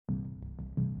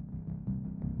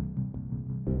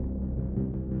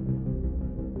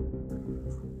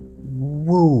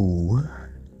Whoa.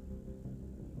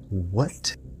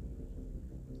 What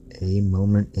a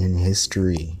moment in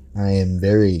history. I am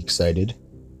very excited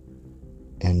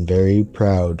and very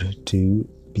proud to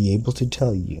be able to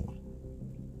tell you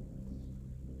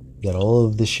that all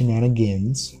of the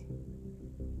shenanigans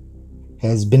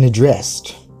has been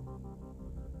addressed.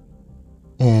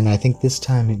 And I think this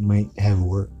time it might have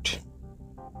worked.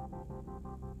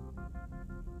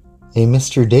 A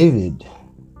Mr. David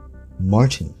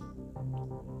Martin,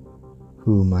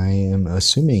 whom I am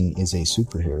assuming is a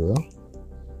superhero,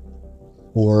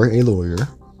 or a lawyer,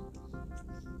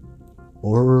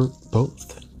 or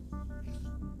both,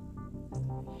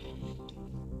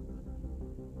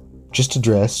 just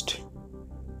addressed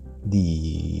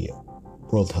the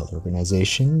World Health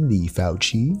Organization, the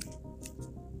Fauci,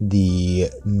 the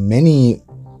many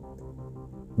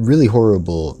really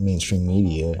horrible mainstream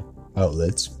media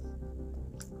outlets,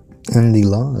 and the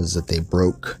laws that they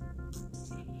broke.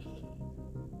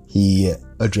 He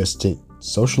addressed it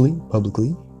socially,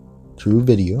 publicly, through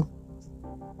video.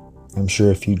 I'm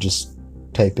sure if you just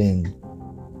type in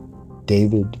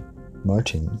David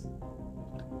Martin,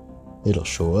 it'll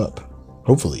show up.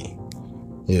 Hopefully,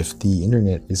 if the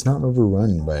internet is not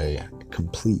overrun by a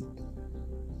complete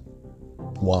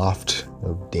waft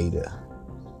of data,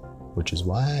 which is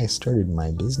why I started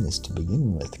my business to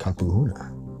begin with,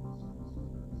 Kapuhuna,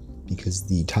 because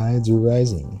the tides are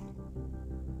rising,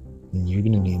 and you're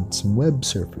gonna need some web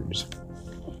surfers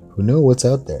who know what's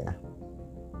out there.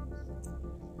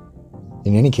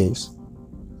 In any case,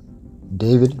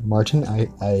 David Martin,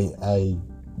 I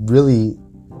really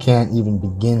can't even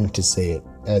begin to say it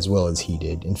as well as he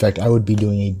did. In fact, I would be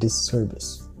doing a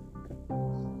disservice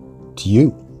to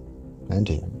you and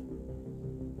to him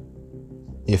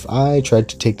if I tried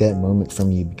to take that moment from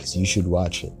you, because you should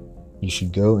watch it. You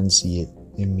should go and see it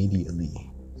immediately.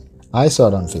 I saw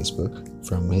it on Facebook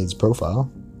from his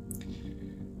profile.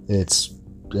 It's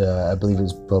I believe it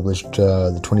was published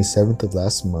the 27th of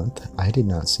last month. I did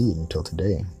not see it until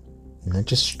today, and that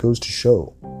just goes to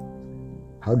show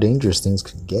how dangerous things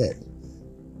could get.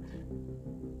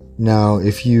 Now,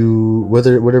 if you,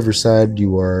 whatever side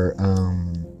you are,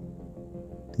 on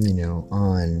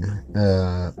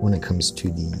when it comes to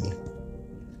the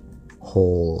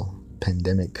whole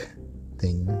pandemic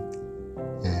thing,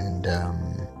 and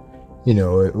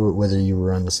whether you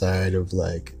were on the side of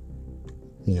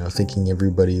thinking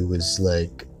everybody was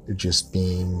just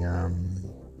being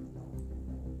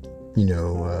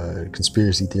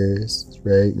conspiracy theorists,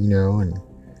 right? And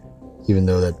even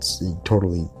though that's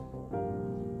totally,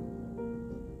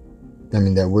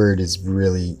 that word is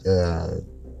really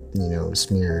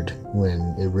smeared,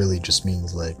 when it really just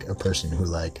means a person who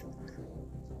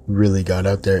really got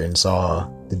out there and saw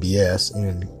the BS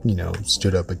and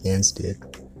stood up against it,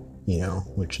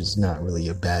 which is not really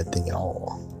a bad thing at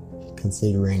all,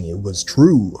 considering it was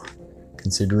true,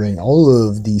 considering all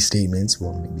of these statements,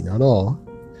 well, maybe not all,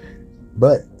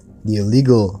 but the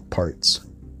illegal parts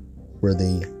were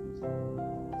the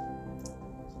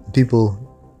people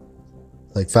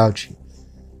like Fauci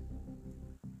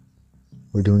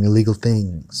were doing illegal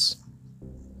things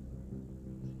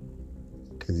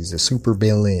because he's a super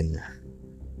bail-in.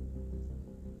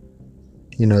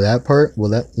 That part? Well,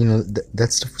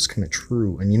 that stuff was kind of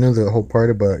true. And the whole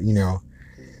part about,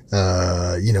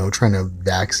 trying to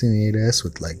vaccinate us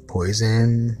with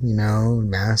poison,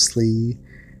 massively,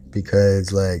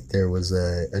 because there was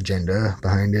a agenda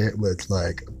behind it with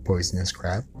poisonous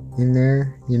crap in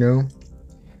there,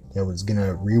 that was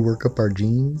gonna rework up our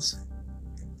genes.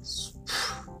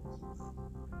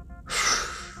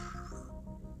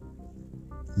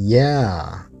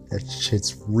 Yeah, that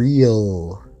shit's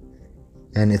real,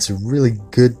 and it's a really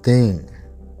good thing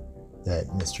that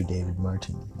Mr. David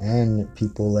Martin and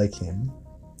people like him,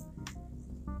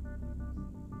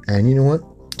 and you know what,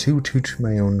 toot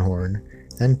my own horn,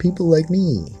 and people like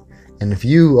me, and if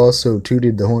you also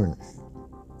tooted the horn,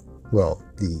 well,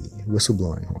 the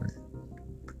whistleblowing horn,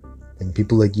 and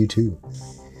people like you too,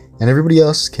 and everybody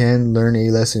else can learn a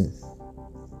lesson.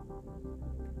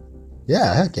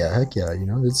 Yeah, heck yeah,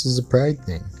 this is a pride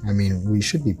thing. We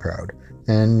should be proud,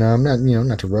 and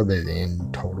not to rub it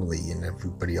in totally in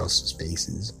everybody else's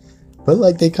faces,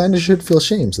 but they kind of should feel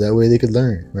shame, so that way they could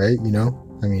learn, right?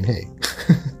 Hey,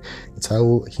 it's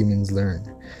how humans learn.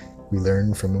 We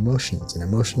learn from emotions and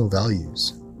emotional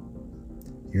values.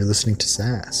 You're listening to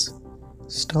SAS,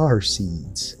 Star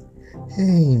Seeds,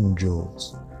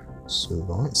 Angels,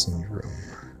 Savant Syndrome,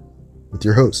 with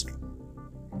your host,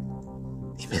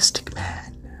 the Mystic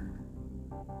Man.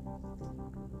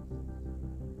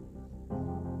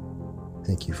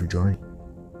 Thank you for joining.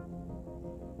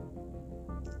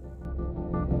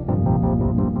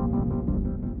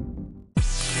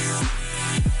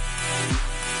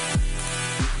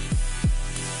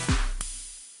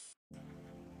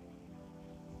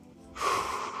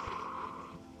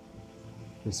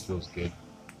 This feels good.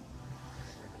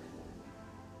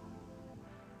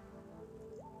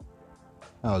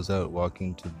 I was out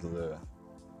walking to the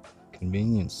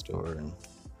convenience store,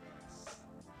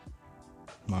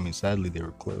 and sadly they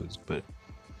were closed, but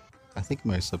I think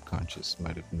my subconscious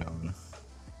might have known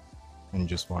and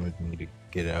just wanted me to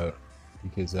get out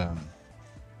because,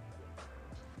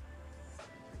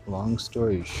 long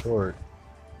story short,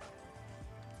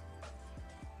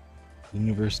 the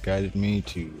universe guided me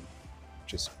to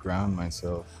just ground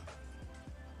myself,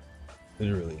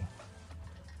 literally,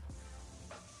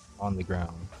 on the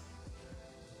ground,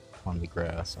 on the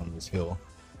grass, on this hill,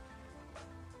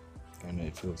 and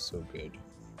it feels so good.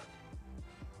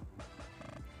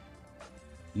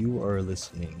 You are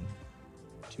listening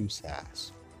to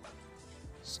SAS,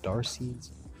 Starseeds,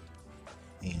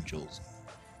 Angels,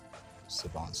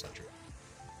 Savant Center,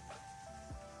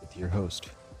 with your host,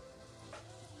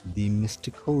 the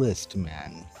Mysticalist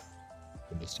Man,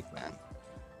 the Mystic Man.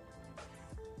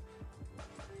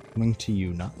 Coming to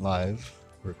you not live,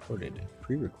 recorded,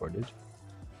 pre-recorded,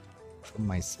 from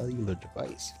my cellular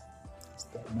device. Is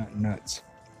that not nuts?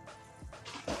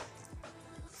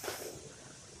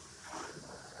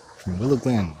 From Willow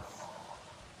Glen,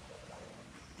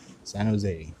 San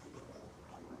Jose,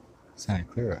 Santa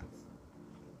Clara,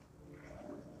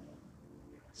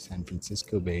 San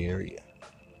Francisco Bay Area,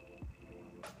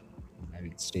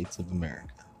 United States of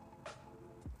America,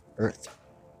 Earth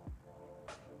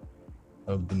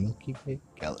of the Milky Way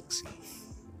Galaxy.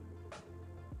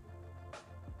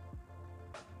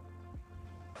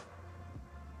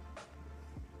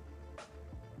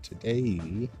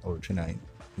 Today, or tonight,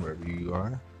 wherever you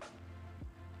are,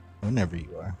 whenever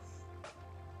you are,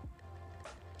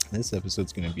 this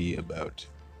episode's going to be about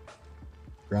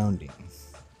grounding.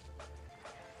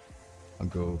 I'll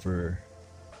go over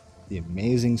the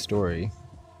amazing story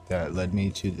that led me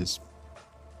to this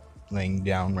laying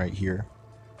down right here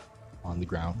on the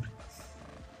ground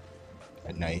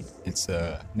at night. It's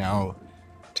now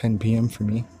 10 p.m. for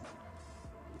me.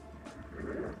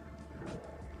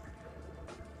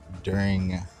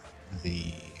 During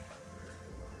the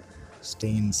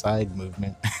stay inside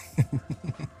movement.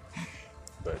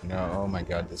 But no, oh my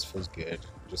god, this feels good.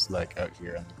 Just like out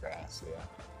here on the grass, yeah.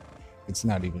 It's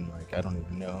not even like, I don't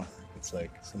even know. It's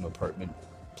like some apartment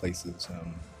places,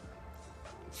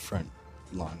 front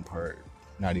lawn part.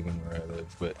 Not even where I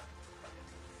live, but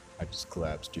I just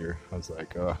collapsed here. I was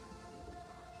like, oh,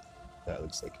 that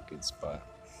looks like a good spot.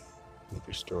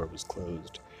 Liquor store was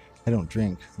closed. I don't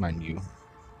drink, mind you.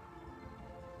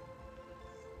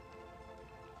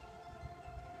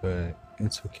 But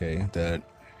it's okay that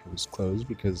it was closed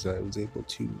because I was able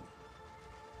to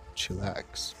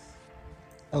chillax.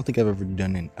 I don't think I've ever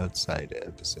done an outside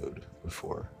episode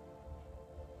before.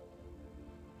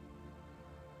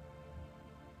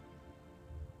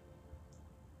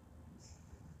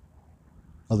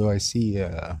 Although I see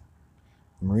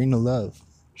Marina Love,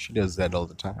 she does that all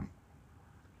the time.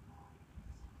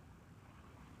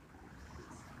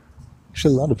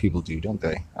 Actually, a lot of people do, don't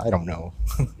they? I don't know.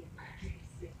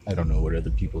 I don't know what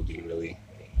other people do, really.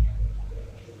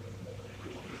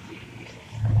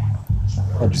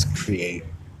 I just create.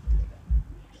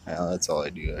 Well, that's all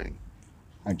I do.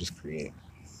 I just create.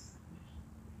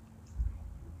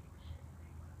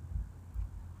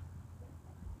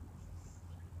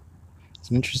 It's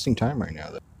an interesting time right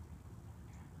now, though.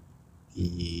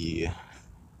 The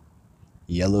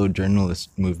yellow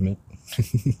journalist movement.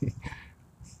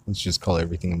 Let's just call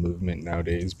everything a movement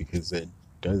nowadays because it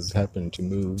does happen to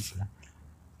move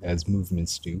as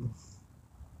movements do.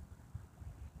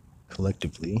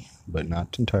 Collectively, but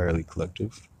not entirely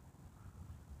collective.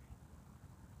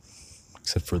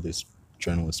 Except for this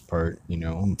journalist part, you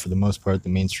know. For the most part, the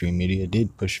mainstream media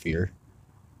did push fear.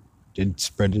 Did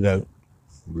spread it out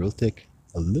real thick.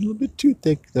 A little bit too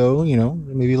thick, though, you know.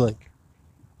 Maybe like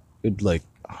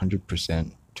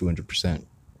 100%, 200%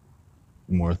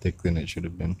 more thick than it should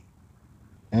have been.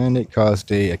 And it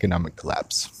caused a economic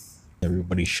collapse.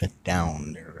 Everybody shut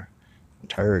down their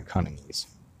entire economies.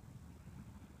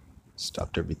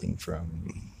 Stopped everything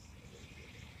from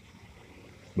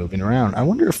moving around. I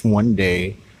wonder if one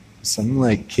day some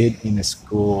like kid in a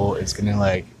school is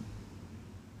gonna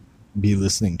be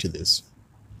listening to this,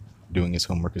 doing his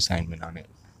homework assignment on it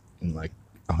in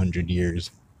 100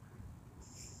 years.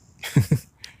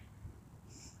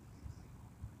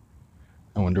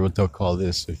 I wonder what they'll call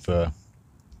this. If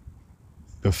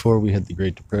before we had the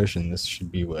Great Depression, this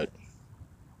should be what?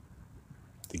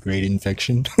 The Great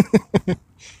Infection?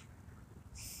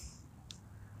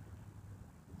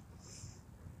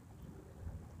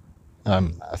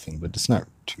 I'm laughing, but it's not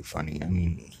too funny. I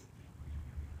mean,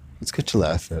 it's good to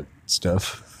laugh at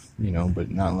stuff, but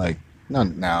not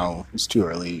now. It's too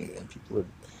early, and people are.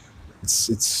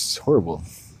 It's horrible.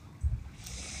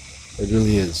 It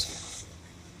really is.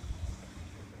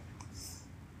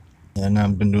 And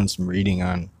I've been doing some reading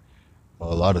on,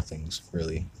 well, a lot of things,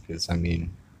 really, because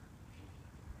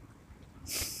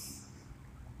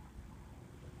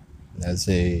as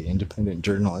a independent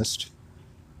journalist,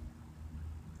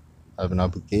 I have an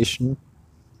obligation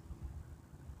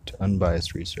to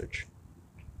unbiased research,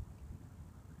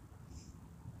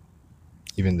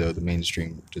 even though the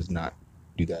mainstream does not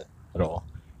do that at all.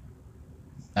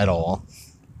 At all.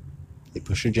 They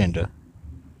push agenda.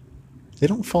 They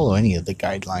don't follow any of the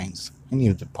guidelines, any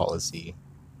of the policy.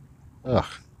 Ugh,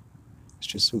 it's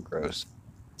just so gross.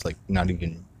 It's like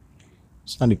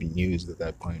it's not even used at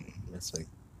that point. It's like,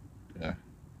 yeah.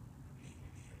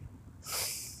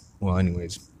 Well,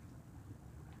 anyways,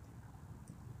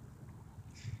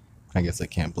 I guess I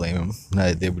can't blame them.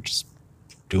 They were just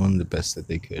doing the best that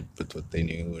they could with what they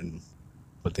knew and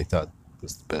what they thought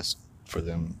was the best for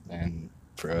them and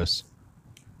for us.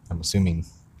 I'm assuming,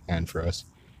 and for us,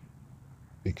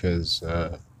 because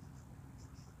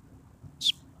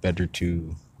it's better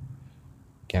to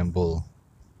gamble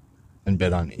and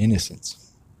bet on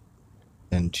innocence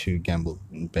than to gamble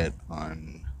and bet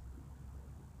on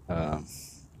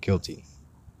guilty,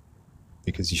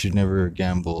 because you should never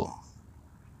gamble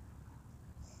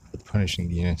with punishing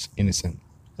the innocent,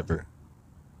 ever.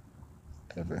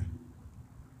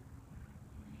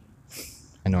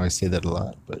 I know I say that a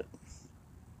lot, but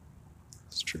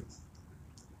it's true.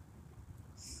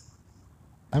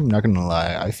 I'm not gonna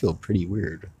lie, I feel pretty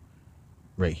weird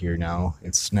right here now.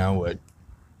 It's now what,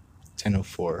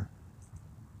 10:04.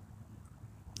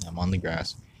 I'm on the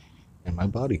grass and my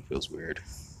body feels weird.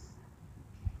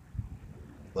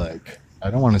 Like, I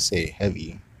don't want to say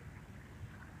heavy,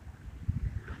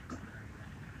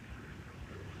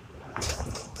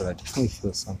 but I definitely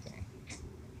feel something.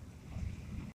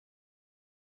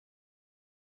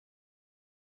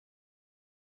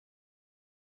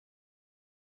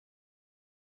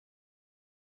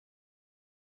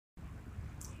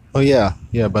 Oh yeah,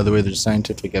 by the way, there's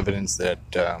scientific evidence that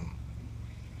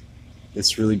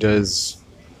this really does,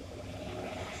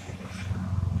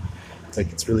 like,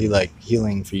 it's really like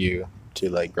healing for you to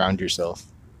like ground yourself,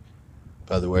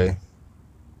 by the way.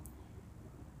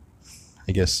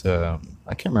 I guess I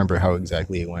can't remember how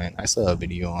exactly it went. I saw a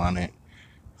video on it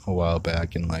a while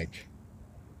back, and like,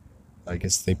 I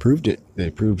guess they proved it.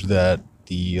 They proved that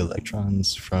the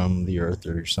electrons from the Earth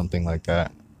or something like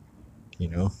that,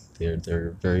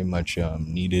 they're very much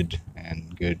needed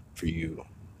and good for you.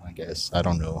 I guess, I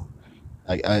don't know.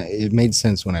 It made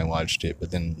sense when I watched it,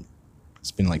 but then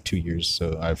it's been like 2 years,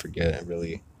 so I forget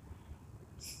really.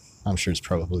 I'm sure it's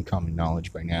probably common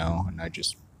knowledge by now, and I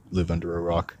just live under a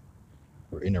rock,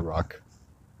 or in a rock,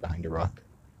 behind a rock.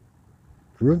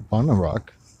 Grew up on a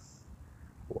rock.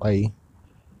 Why?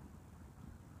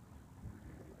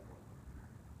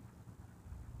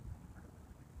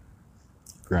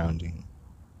 Grounding.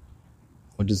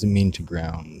 What does it mean to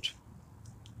ground?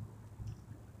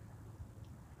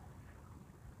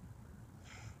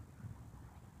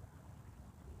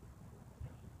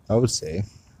 I would say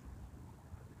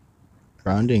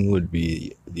grounding would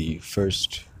be the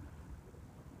first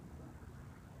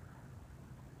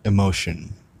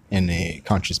emotion in a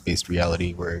conscious-based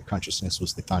reality where consciousness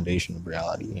was the foundation of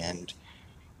reality and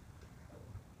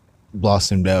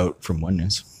blossomed out from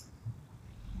oneness,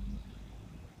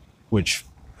 which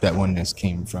that oneness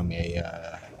came from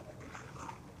a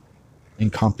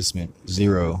encompassment,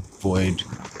 zero, void,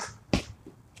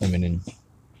 feminine,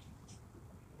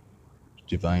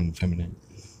 divine feminine.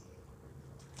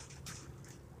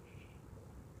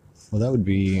 Well, that would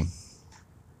be,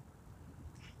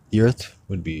 the Earth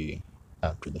would be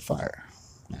after the fire,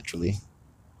 naturally.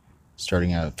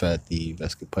 Starting out at the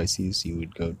Vesica Pisces, you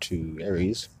would go to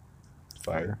Aries,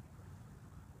 fire,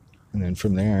 and then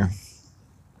from there,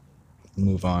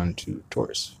 move on to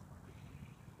Taurus,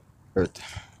 Earth.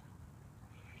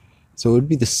 So it would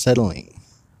be the settling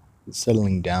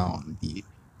down, the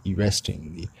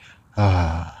resting, the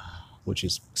which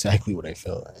is exactly what I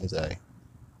felt as I,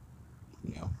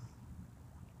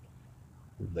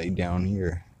 laid down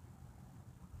here.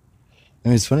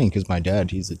 And it's funny because my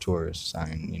dad, he's a Taurus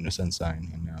sign, sun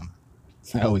sign, and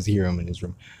I always hear him in his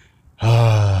room,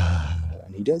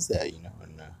 and he does that,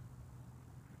 and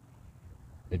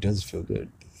it does feel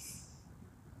good,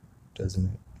 doesn't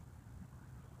it?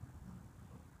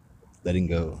 Letting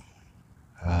go,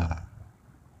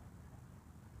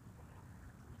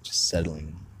 just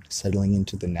settling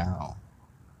into the now,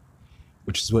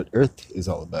 which is what Earth is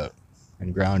all about,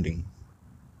 and grounding.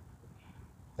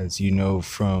 As you know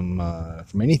from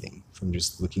anything, from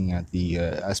just looking at the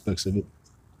aspects of it.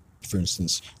 For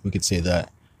instance, we could say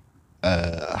that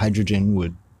hydrogen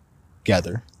would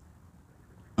gather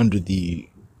under the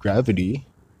gravity.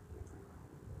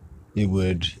 It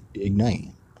would ignite.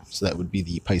 So that would be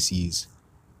the Pisces,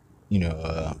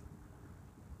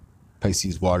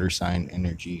 Pisces water sign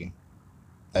energy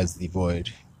as the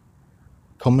void,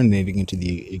 culminating into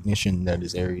the ignition that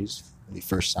is Aries, the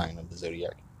first sign of the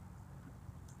zodiac.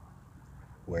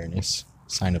 Awareness,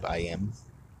 sign of I am.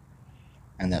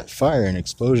 And that fire and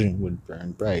explosion would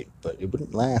burn bright, but it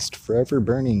wouldn't last forever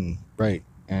burning bright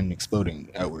and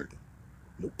exploding outward.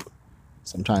 Nope.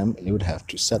 Sometime it would have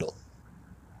to settle.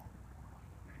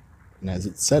 And as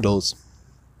it settles,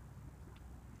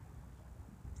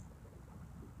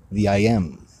 the I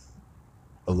am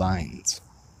aligns.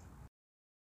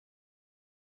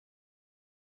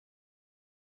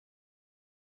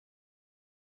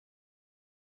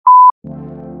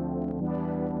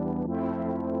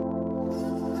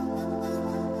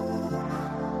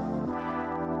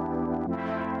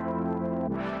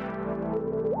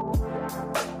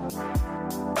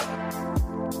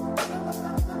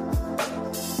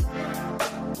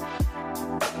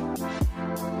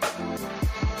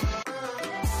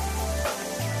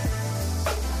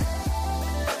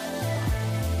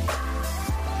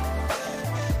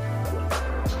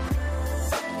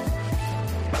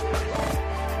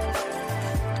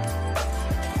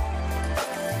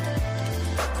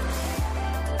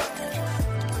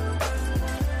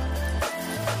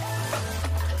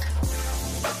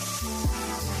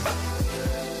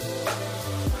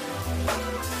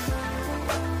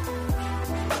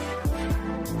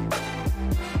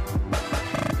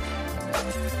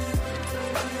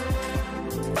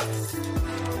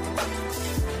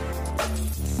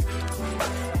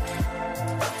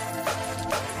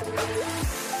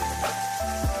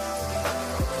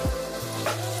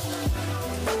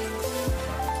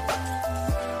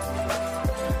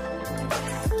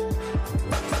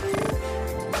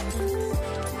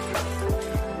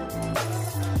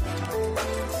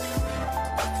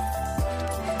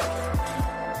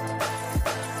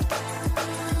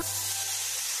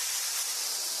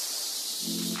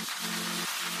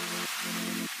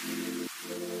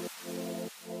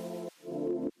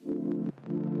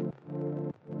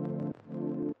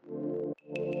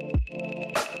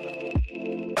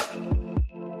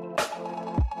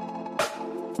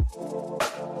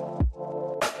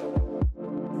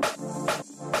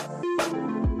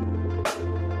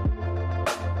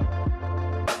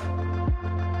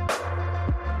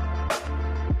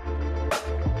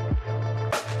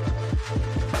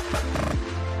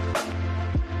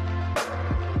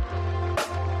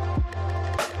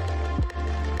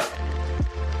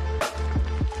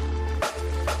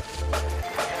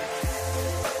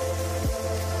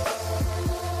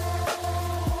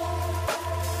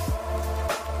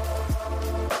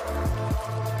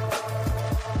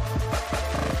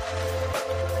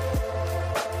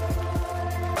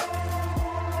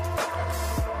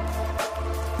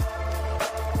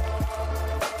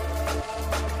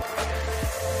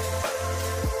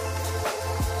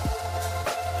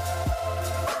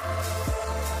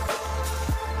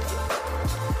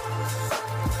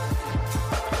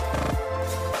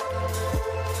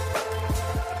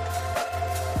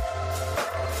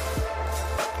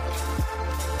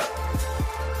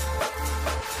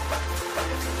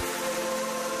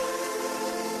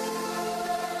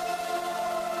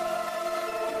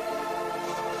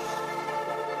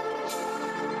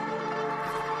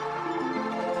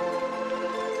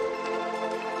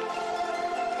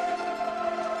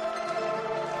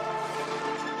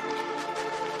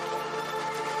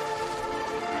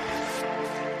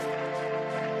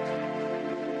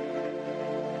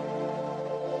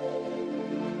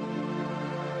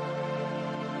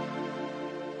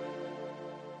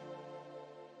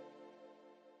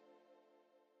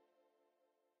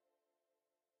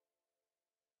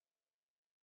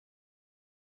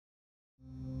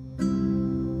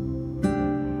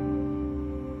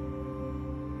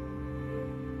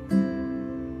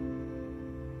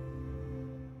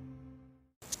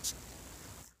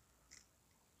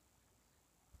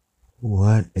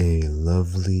 What a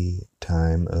lovely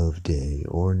time of day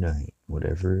or night,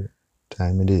 whatever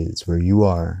time it is where you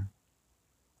are.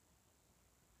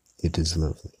 It is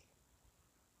lovely.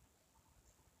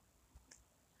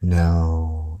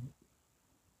 Now,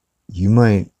 you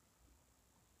might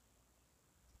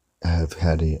have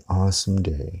had an awesome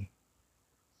day,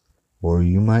 or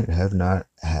you might have not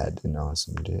had an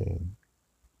awesome day.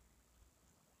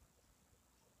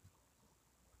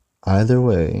 Either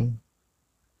way,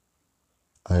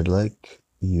 I'd like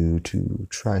you to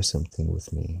try something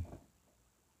with me.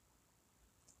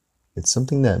 It's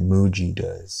something that Muji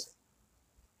does.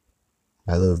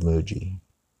 I love Muji.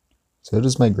 So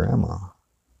does my grandma.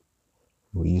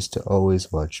 We used to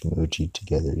always watch Muji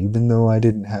together, even though I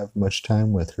didn't have much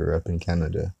time with her up in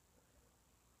Canada.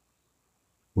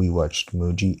 We watched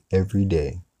Muji every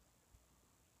day.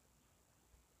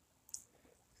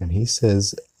 And he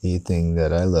says a thing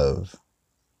that I love.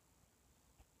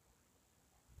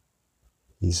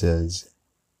 He says,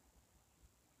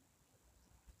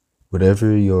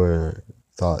 whatever your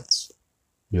thoughts,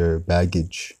 your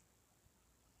baggage,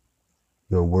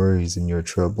 your worries and your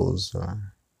troubles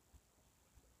are,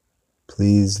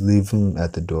 please leave them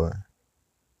at the door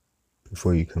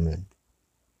before you come in.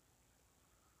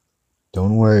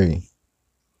 Don't worry.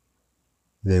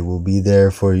 They will be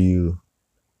there for you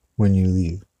when you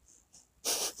leave.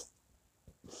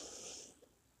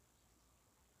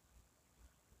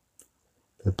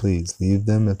 But please, leave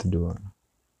them at the door.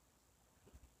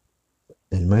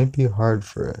 It might be hard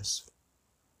for us,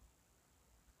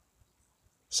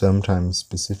 sometimes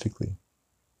specifically.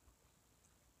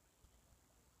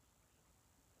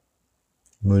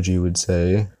 Muji would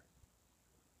say,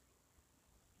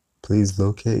 please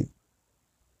locate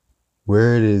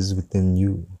where it is within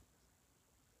you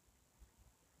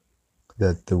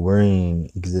that the worrying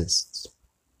exists.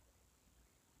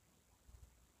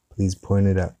 Please point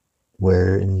it out.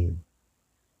 Where in you?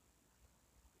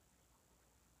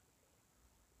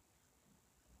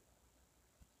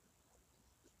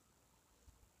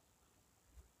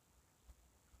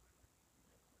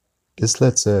 This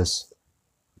lets us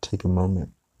take a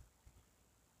moment,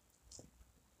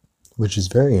 which is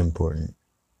very important,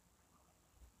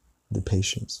 the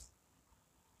patience.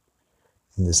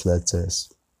 And this lets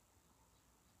us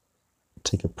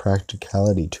take a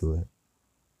practicality to it.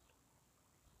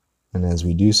 And as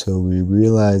we do so, we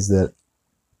realize that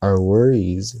our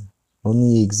worries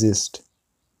only exist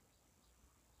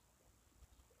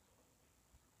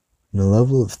in a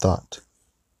level of thought.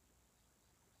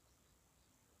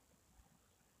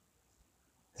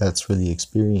 That's where the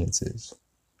experience is,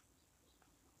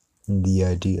 the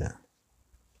idea.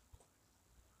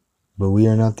 But we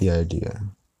are not the idea.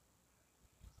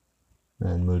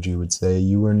 And Muji would say,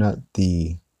 you are not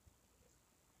the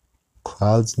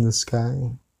clouds in the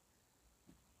sky,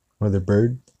 or the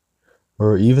bird,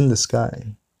 or even the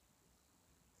sky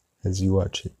as you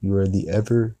watch it. You are the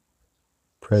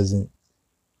ever-present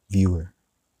viewer.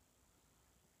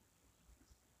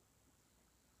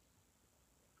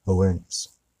 Awareness.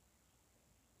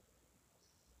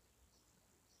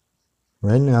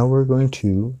 Right now we're going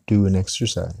to do an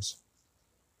exercise.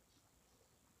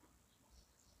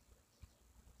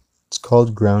 It's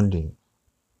called grounding.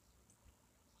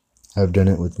 I've done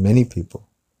it with many people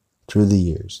through the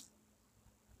years,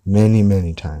 many,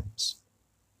 many times.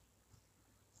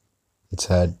 It's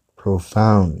had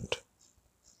profound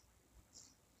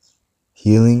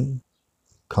healing,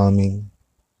 calming,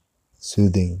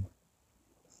 soothing,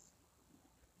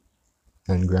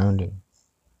 and grounding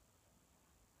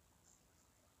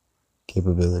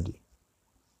capability.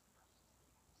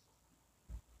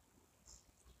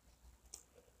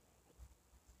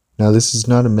 Now, this is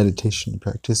not a meditation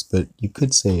practice, but you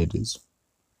could say it is.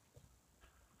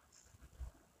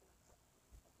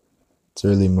 It's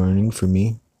early morning for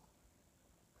me.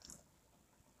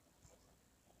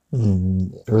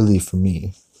 Early for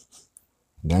me.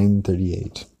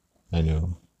 9:38. I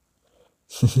know.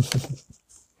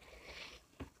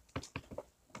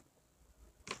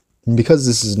 And because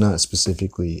this is not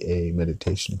specifically a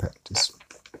meditation practice,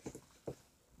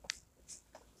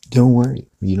 don't worry.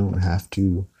 You don't have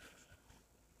to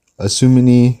assume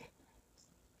any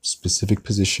specific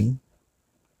position.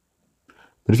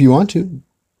 But if you want to,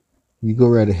 you go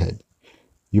right ahead.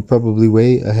 You're probably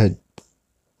way ahead.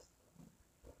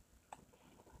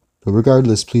 But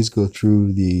regardless, please go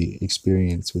through the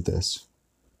experience with us.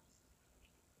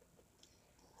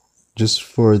 Just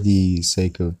for the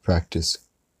sake of practice.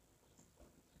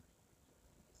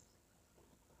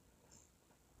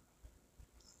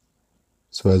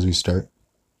 So as we start,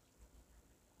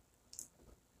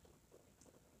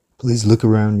 please look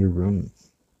around your room.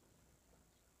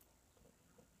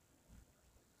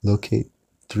 Locate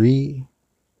 3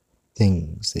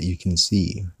 things that you can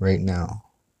see right now,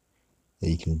 that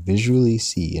you can visually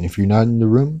see. And if you're not in the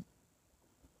room,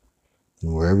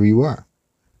 then wherever you are,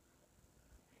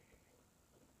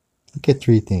 look at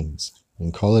 3 things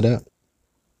and call it out.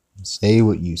 Say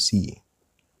what you see.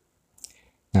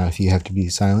 Now, if you have to be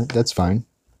silent, that's fine.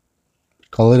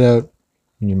 Call it out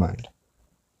in your mind.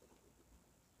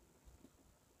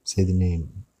 Say the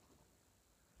name.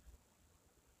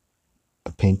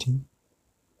 painting,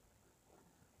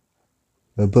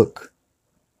 a book,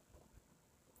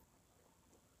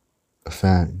 a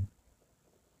fan.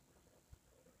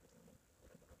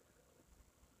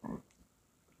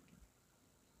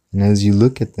 And as you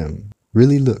look at them,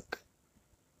 really look,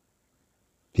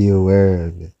 be aware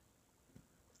of it.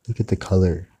 Look at the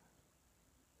color.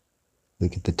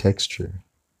 Look at the texture.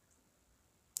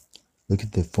 Look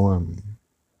at the form.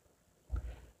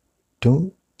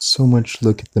 Don't so much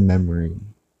look at the memory.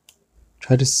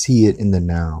 Try to see it in the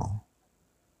now.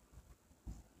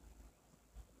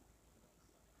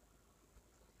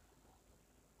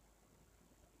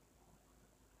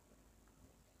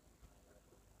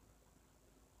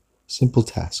 Simple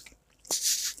task.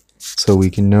 So we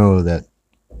can know that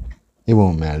it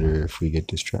won't matter if we get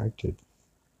distracted.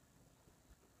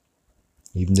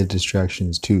 Even the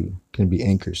distractions too can be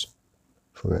anchors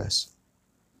for us.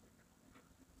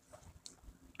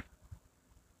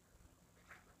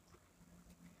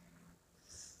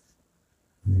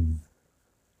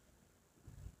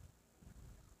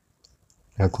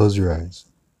 Now close your eyes.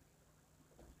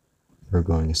 We're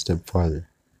going a step farther.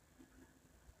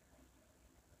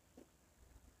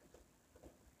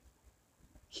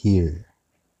 Hear.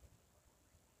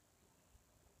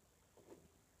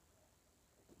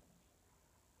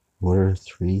 What are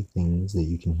 3 things that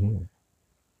you can hear?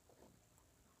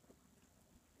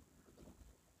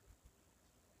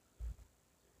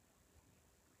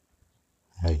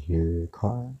 I hear a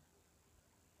car.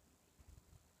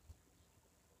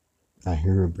 I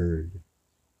hear a bird.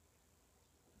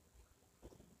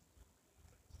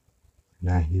 And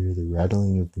I hear the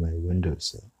rattling of my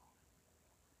windowsill.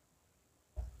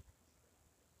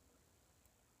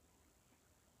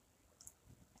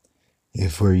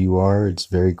 If where you are it's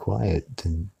very quiet,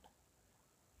 then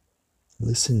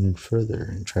listen further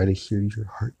and try to hear your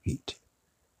heartbeat.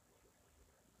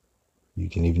 You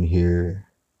can even hear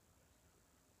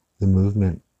the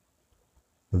movement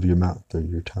of your mouth or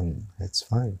your tongue. That's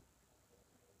fine.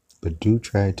 But do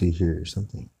try to hear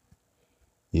something.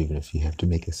 Even if you have to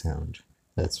make a sound,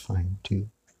 that's fine too.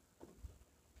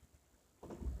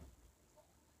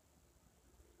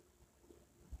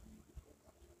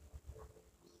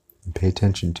 And pay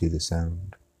attention to the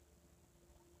sound.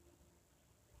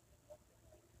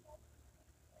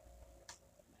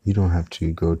 You don't have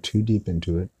to go too deep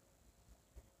into it.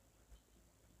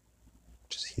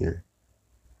 Just hear.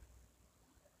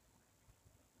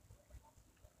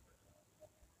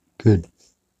 Good.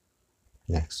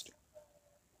 Next.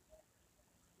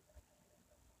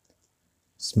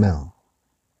 Smell.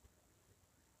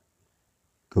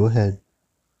 Go ahead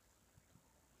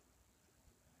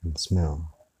and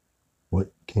smell.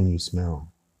 What can you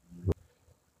smell?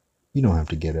 You don't have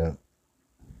to get up.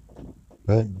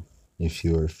 But if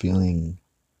you're feeling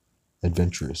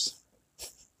adventurous,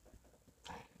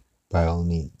 by all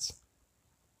means,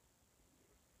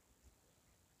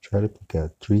 try to pick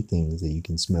out 3 things that you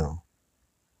can smell.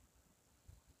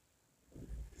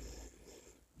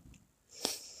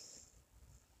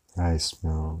 I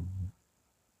smell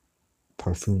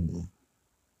parfum.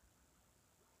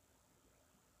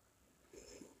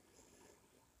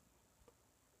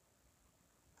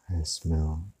 I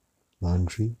smell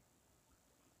laundry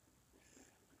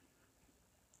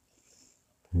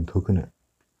and coconut.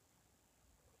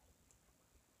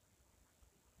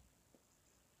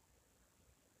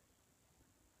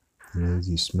 And as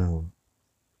you smell,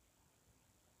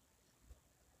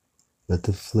 let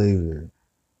the flavor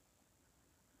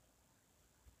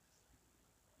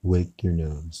wake your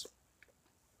nose.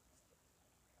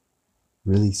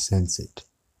 Really sense it.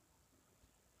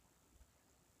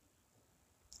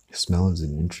 Smell is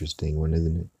an interesting one,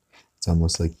 isn't it? It's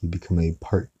almost like you become a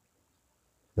part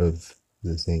of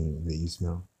the thing that you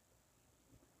smell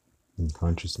in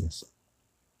consciousness.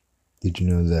 Did you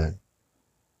know that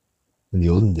in the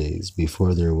olden days,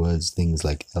 before there was things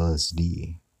like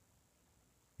LSD,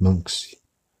 monks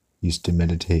used to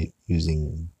meditate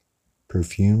using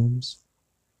perfumes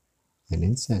and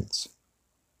incense,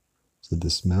 so the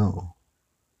smell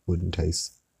would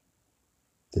entice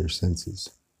their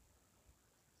senses.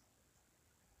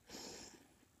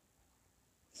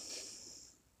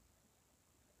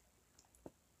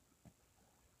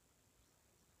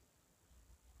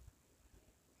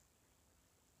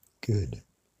 Good.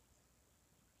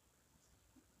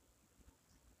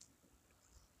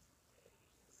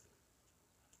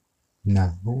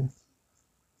 Now,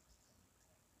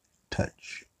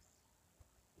 touch.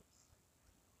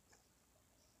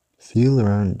 Feel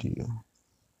around you.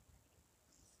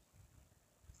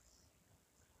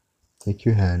 Take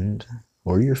your hand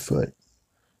or your foot,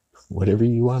 whatever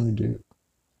you want to do,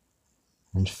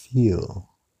 and feel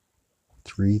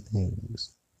 3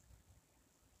 things.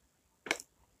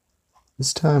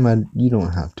 This time you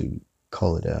don't have to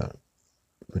call it out,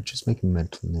 but just make a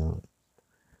mental note.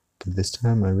 But this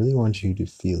time I really want you to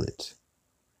feel it.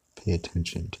 Pay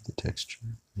attention to the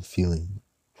texture, the feeling,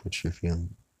 what you're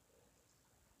feeling.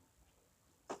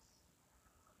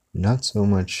 Not so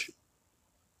much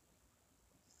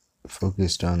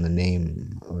focused on the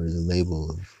name or the label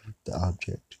of the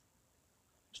object,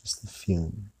 just the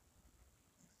feeling.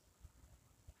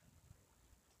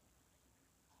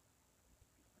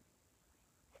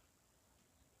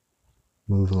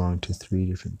 Move along to 3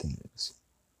 different things.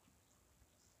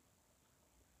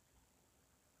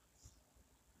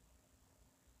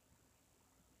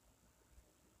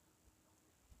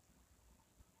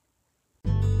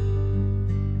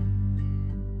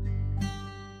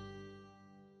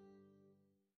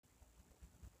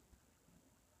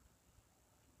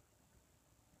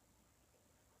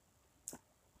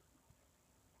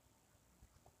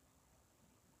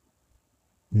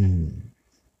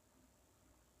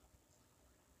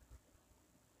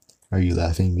 Are you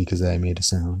laughing because I made a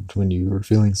sound when you were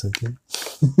feeling something?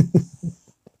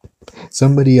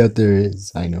 Somebody out there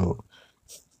is, I know.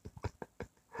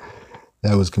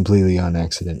 That was completely on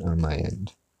accident on my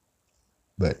end.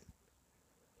 But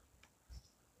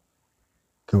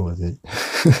go with it.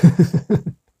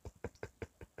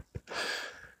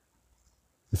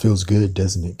 It feels good,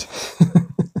 doesn't it?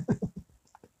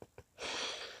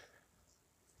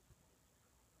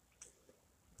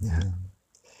 Yeah.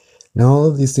 Now all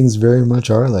of these things very much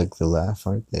are like the laugh,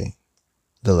 aren't they?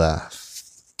 The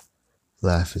laugh.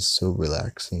 Laugh is so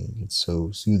relaxing, it's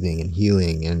so soothing and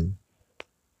healing, and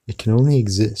it can only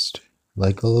exist,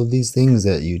 like all of these things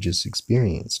that you just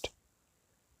experienced,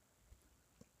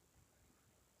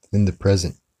 in the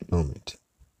present moment,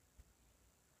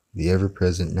 the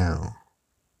ever-present now.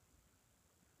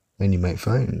 And you might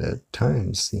find that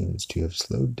time seems to have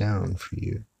slowed down for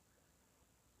you,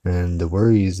 and the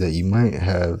worries that you might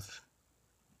have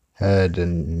had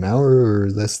an hour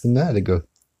or less than that ago,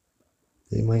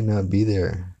 they might not be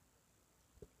there.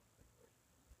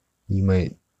 You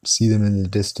might see them in the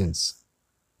distance.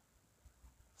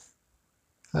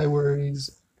 Hi, worries.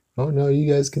 Oh no,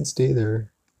 you guys can stay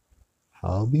there.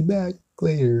 I'll be back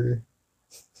later.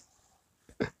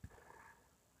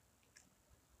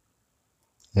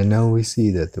 And now we see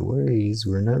that the worries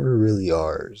were never really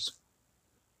ours.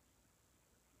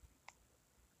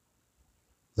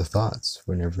 The thoughts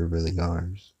were never really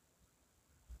ours.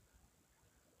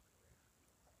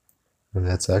 And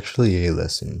that's actually a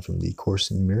lesson from the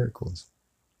Course in Miracles.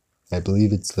 I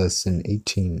believe it's lesson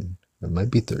 18. It might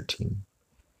be 13.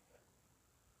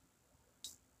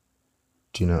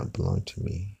 Do not belong to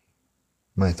me.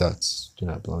 My thoughts do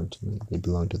not belong to me. They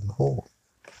belong to the whole.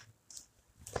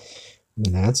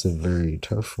 And that's a very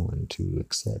tough one to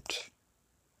accept.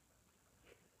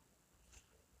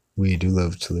 We do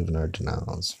love to live in our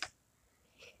denials.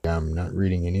 I'm not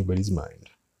reading anybody's mind.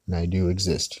 And I do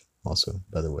exist also,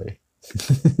 by the way.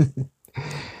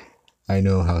 I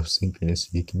know how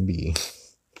synchronicity can be.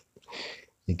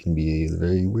 It can be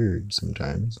very weird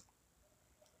sometimes.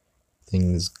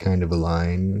 Things kind of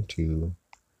align to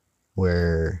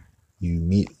where you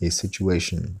meet a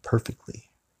situation perfectly.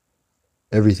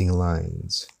 Everything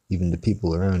aligns, even the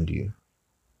people around you,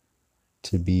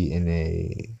 to be in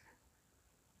a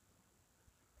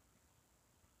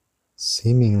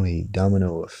seemingly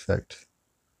domino effect.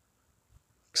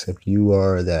 Except you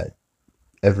are that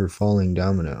ever-falling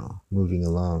domino moving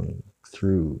along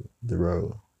through the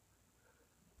row.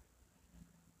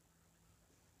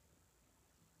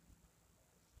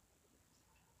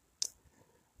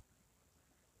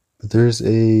 But there's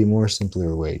a more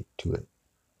simpler way to it,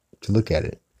 to look at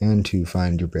it, and to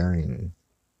find your bearing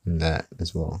in that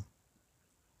as well.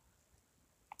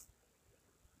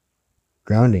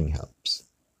 Grounding helps.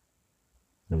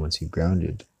 And once you've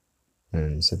grounded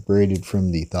and separated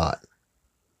from the thought,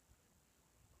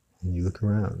 and you look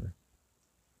around,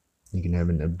 you can have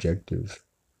an objective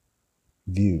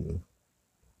view.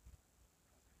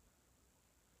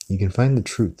 You can find the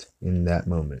truth in that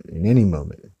moment, in any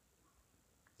moment,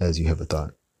 as you have a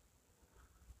thought.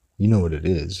 You know what it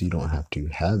is, you don't have to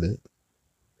have it.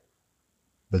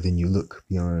 But then you look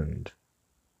beyond,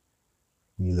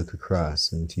 you look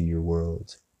across into your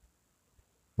world.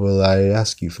 Well, I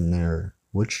ask you from there,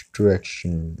 which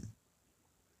direction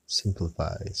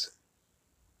simplifies?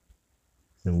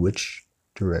 And which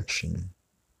direction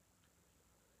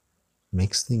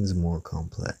makes things more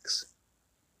complex?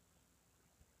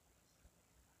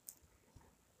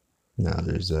 Now,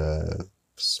 there's a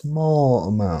small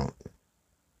amount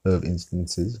of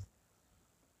instances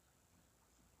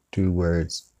to where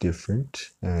it's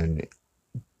different, and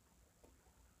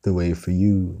the way for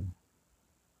you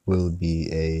will be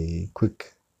a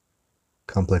quick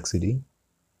complexity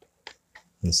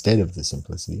instead of the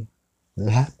simplicity. It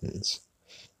happens.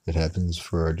 It happens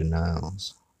for our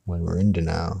denials when we're in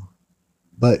denial.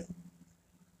 But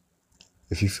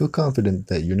if you feel confident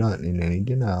that you're not in any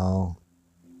denial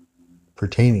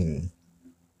pertaining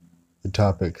the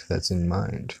topic that's in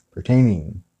mind,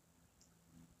 pertaining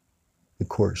the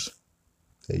course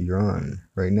that you're on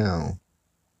right now,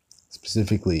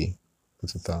 specifically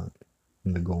with the thought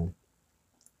and the goal,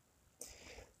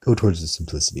 go towards the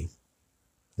simplicity.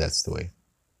 That's the way.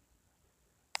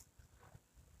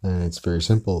 And it's very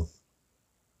simple.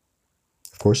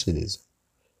 Of course it is.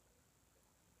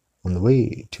 On the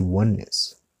way to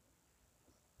oneness,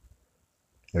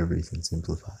 everything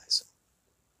simplifies.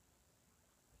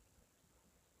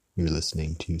 You're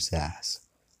listening to SAS,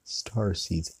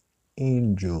 Starseeds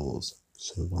Angels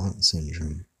Savant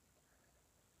Syndrome,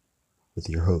 with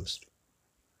your host,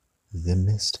 the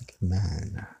Mystic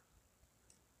Man.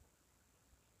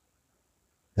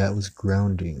 That was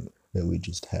grounding that we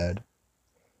just had,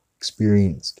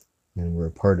 experienced, and were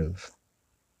a part of.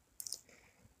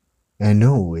 And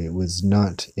no, it was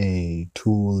not a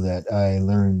tool that I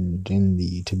learned in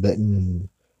the Tibetan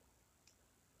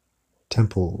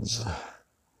temples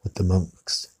with the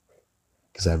monks,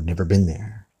 because I've never been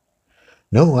there.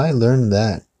 No, I learned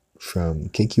that from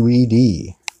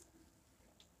KQED.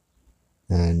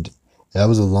 And that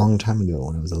was a long time ago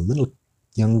when I was a little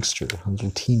youngster, a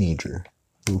little teenager,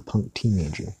 a little punk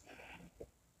teenager,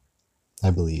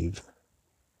 I believe.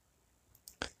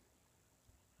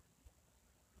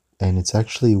 And it's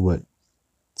actually what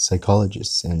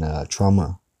psychologists and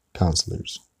trauma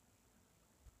counselors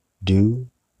do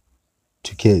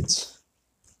to kids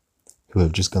who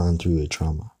have just gone through a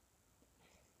trauma.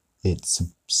 It's,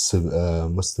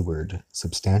 what's the word?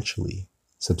 Substantially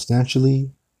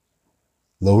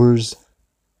lowers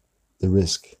the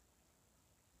risk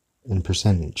and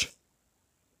percentage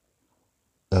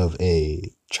of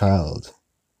a child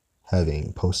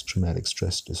having post-traumatic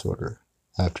stress disorder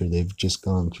after they've just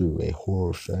gone through a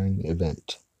horrifying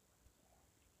event.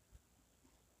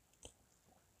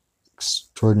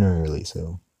 Extraordinarily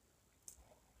so.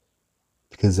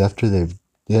 Because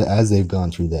as they've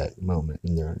gone through that moment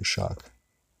and they're in shock,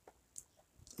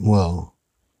 well,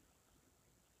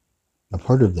 a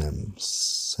part of them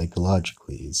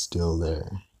psychologically is still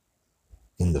there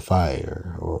in the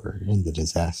fire or in the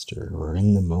disaster or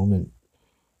in the moment,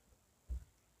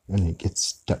 and it gets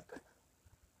stuck.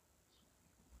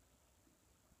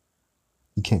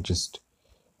 You can't just,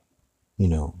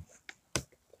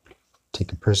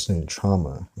 take a person in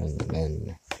trauma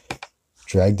and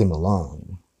drag them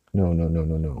along.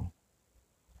 No.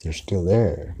 They're still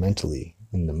there mentally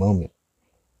in the moment,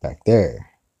 back there,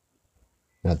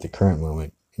 not the current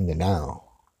moment, in the now.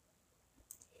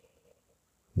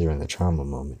 They're in the trauma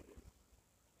moment.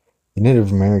 The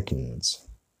Native Americans,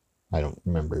 I don't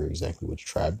remember exactly which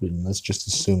tribe, but let's just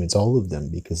assume it's all of them,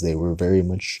 because they were very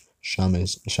much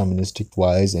shamanistic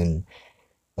wise, and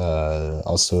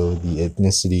also the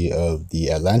ethnicity of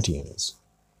the Atlanteans,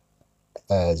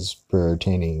 as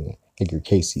pertaining Edgar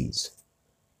Casey's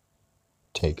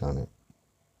take on it.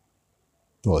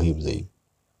 Well, he was a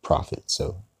prophet,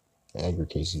 so Edgar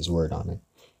Casey's word on it.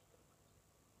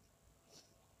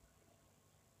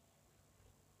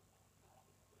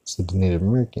 So the Native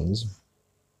Americans,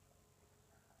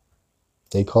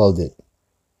 they called it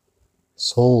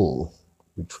soul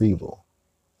retrieval.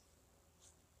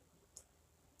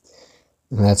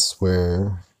 And that's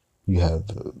where you have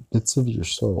bits of your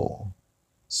soul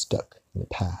stuck in the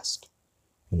past,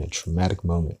 in a traumatic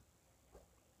moment.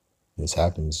 This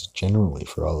happens generally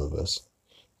for all of us.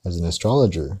 As an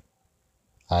astrologer,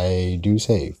 I do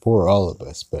say for all of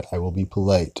us, but I will be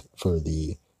polite for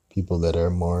the people that are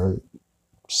more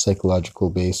psychological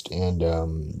based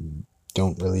and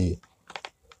don't really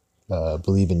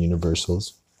believe in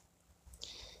universals.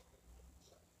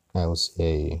 I will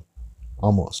say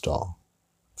almost all,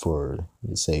 for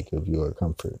the sake of your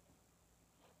comfort.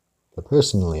 But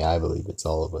personally, I believe it's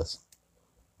all of us.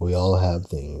 We all have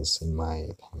things, in my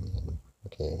opinion,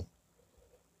 okay?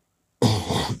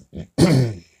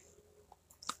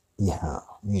 Yeah,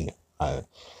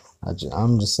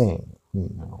 I'm just saying,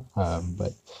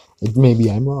 but maybe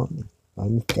I'm wrong.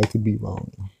 I could be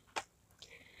wrong.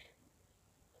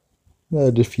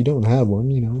 But if you don't have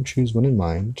one, choose one in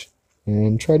mind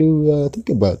and try to think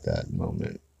about that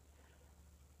moment.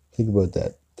 Think about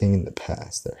that thing in the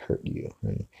past that hurt you,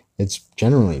 and It's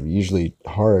usually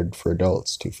hard for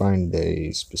adults to find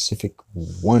a specific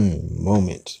one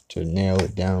moment to nail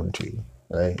it down to,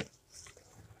 right?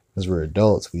 As we're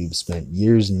adults, we've spent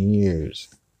years and years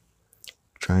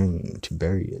trying to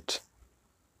bury it.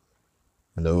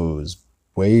 And those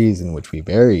ways in which we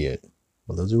bury it,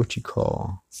 well, those are what you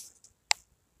call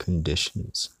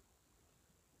conditions.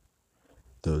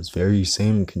 Those very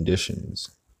same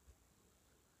conditions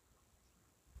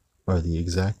are the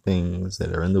exact things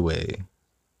that are in the way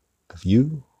of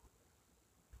you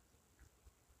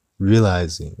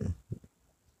realizing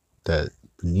that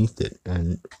beneath it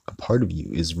and a part of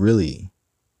you is really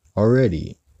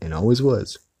already and always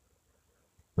was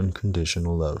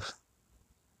unconditional love.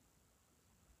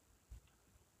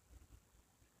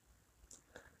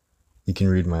 You can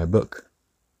read my book,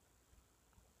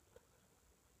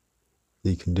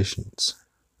 The Conditions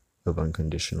of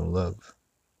Unconditional Love.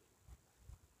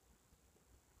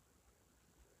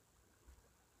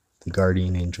 The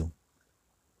Guardian Angel.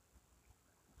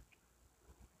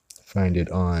 Find it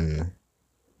on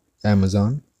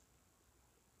Amazon,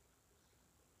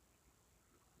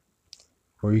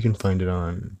 or you can find it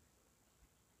on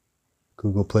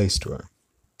Google Play Store.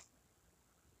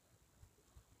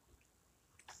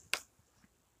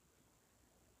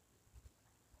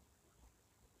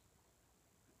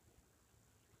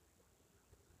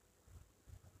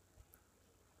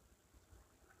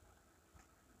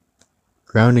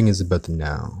 Grounding is about the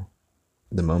now,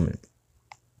 the moment,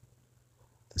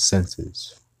 the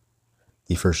senses.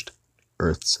 The first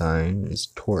earth sign is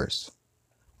Taurus,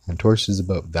 and Taurus is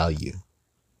about value.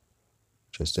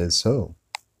 Just as so.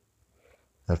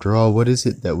 After all, what is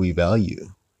it that we value?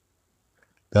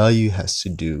 Value has to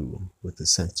do with the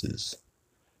senses,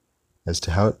 as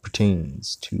to how it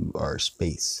pertains to our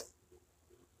space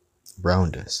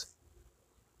around us.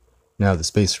 Now, the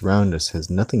space around us has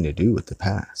nothing to do with the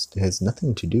past. It has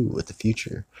nothing to do with the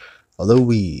future. Although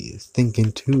we think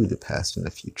into the past and the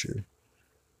future,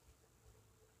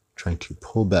 trying to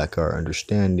pull back our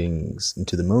understandings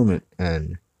into the moment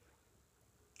and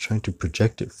trying to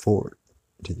project it forward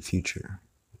into the future.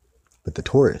 But the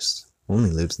Taurus only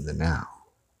lives in the now.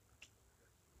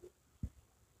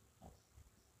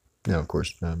 Now, of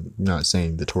course, I'm not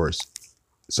saying the Taurus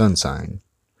sun sign.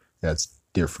 That's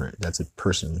different. That's a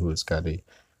person who has got a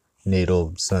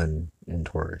natal sun in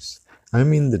Taurus. I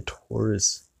mean the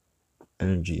Taurus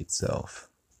energy itself.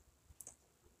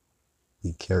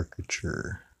 The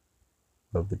caricature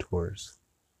of the Taurus.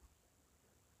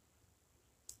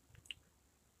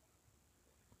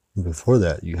 Before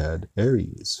that, you had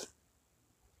Aries,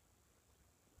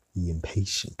 the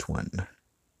impatient one.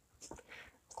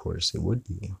 Of course, it would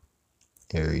be.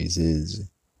 Aries is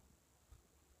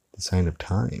the sign of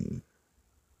time.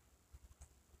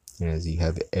 And as you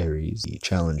have Aries, the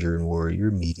challenger and warrior,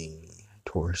 meeting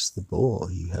Taurus, the bull,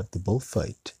 you have the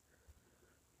bullfight,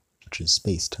 which is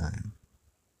space-time.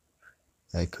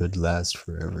 That could last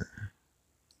forever.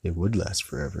 It would last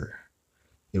forever.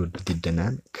 It would be the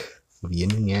dynamic of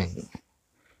yin and yang.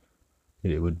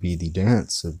 It would be the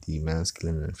dance of the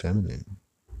masculine and feminine.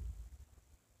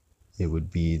 It would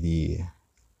be the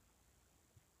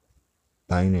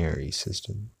binary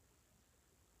system.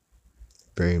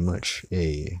 Very much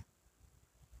a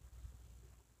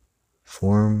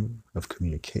form of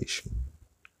communication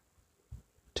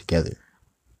together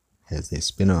as they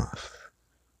spin off.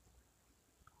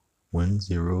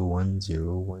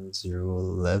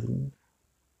 10101011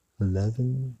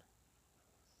 11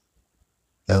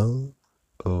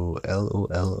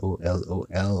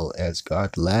 LOLOLOLOL as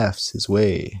God laughs his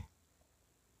way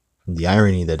from the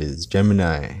irony that is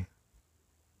Gemini.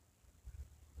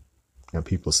 Now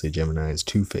people say Gemini is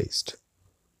two-faced.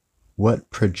 What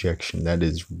projection? That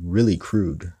is really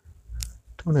crude.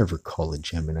 Don't ever call a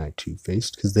Gemini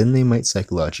two-faced, because then they might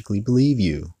psychologically believe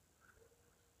you.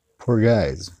 Poor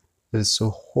guys. That is so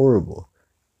horrible.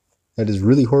 That is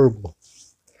really horrible.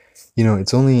 You know,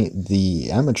 it's only the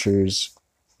amateurs.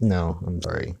 No, I'm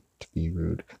sorry to be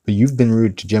rude. But you've been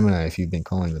rude to Gemini if you've been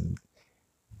calling them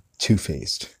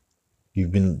two-faced.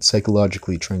 You've been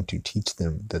psychologically trying to teach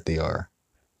them that they are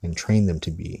and train them to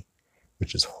be,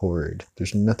 which is horrid.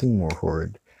 There's nothing more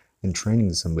horrid than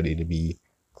training somebody to be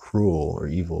cruel or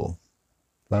evil.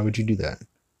 Why would you do that?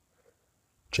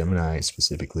 Gemini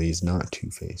specifically is not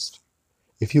two-faced.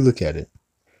 If you look at it,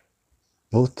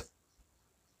 both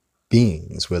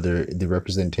beings, whether the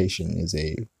representation is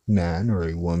a man or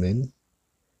a woman,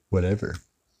 whatever,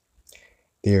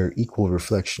 they are equal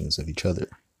reflections of each other.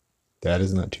 That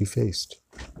is not two-faced.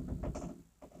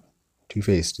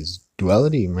 Two-faced is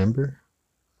duality, remember?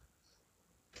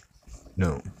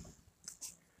 No.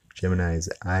 Gemini is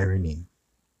irony.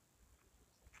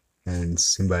 and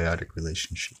symbiotic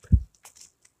relationship.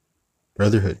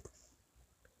 Brotherhood,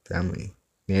 family,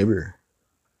 neighbor,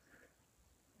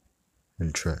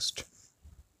 and trust.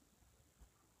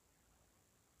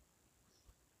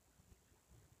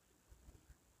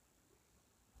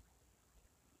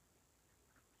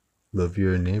 Love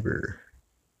your neighbor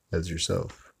as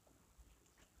yourself.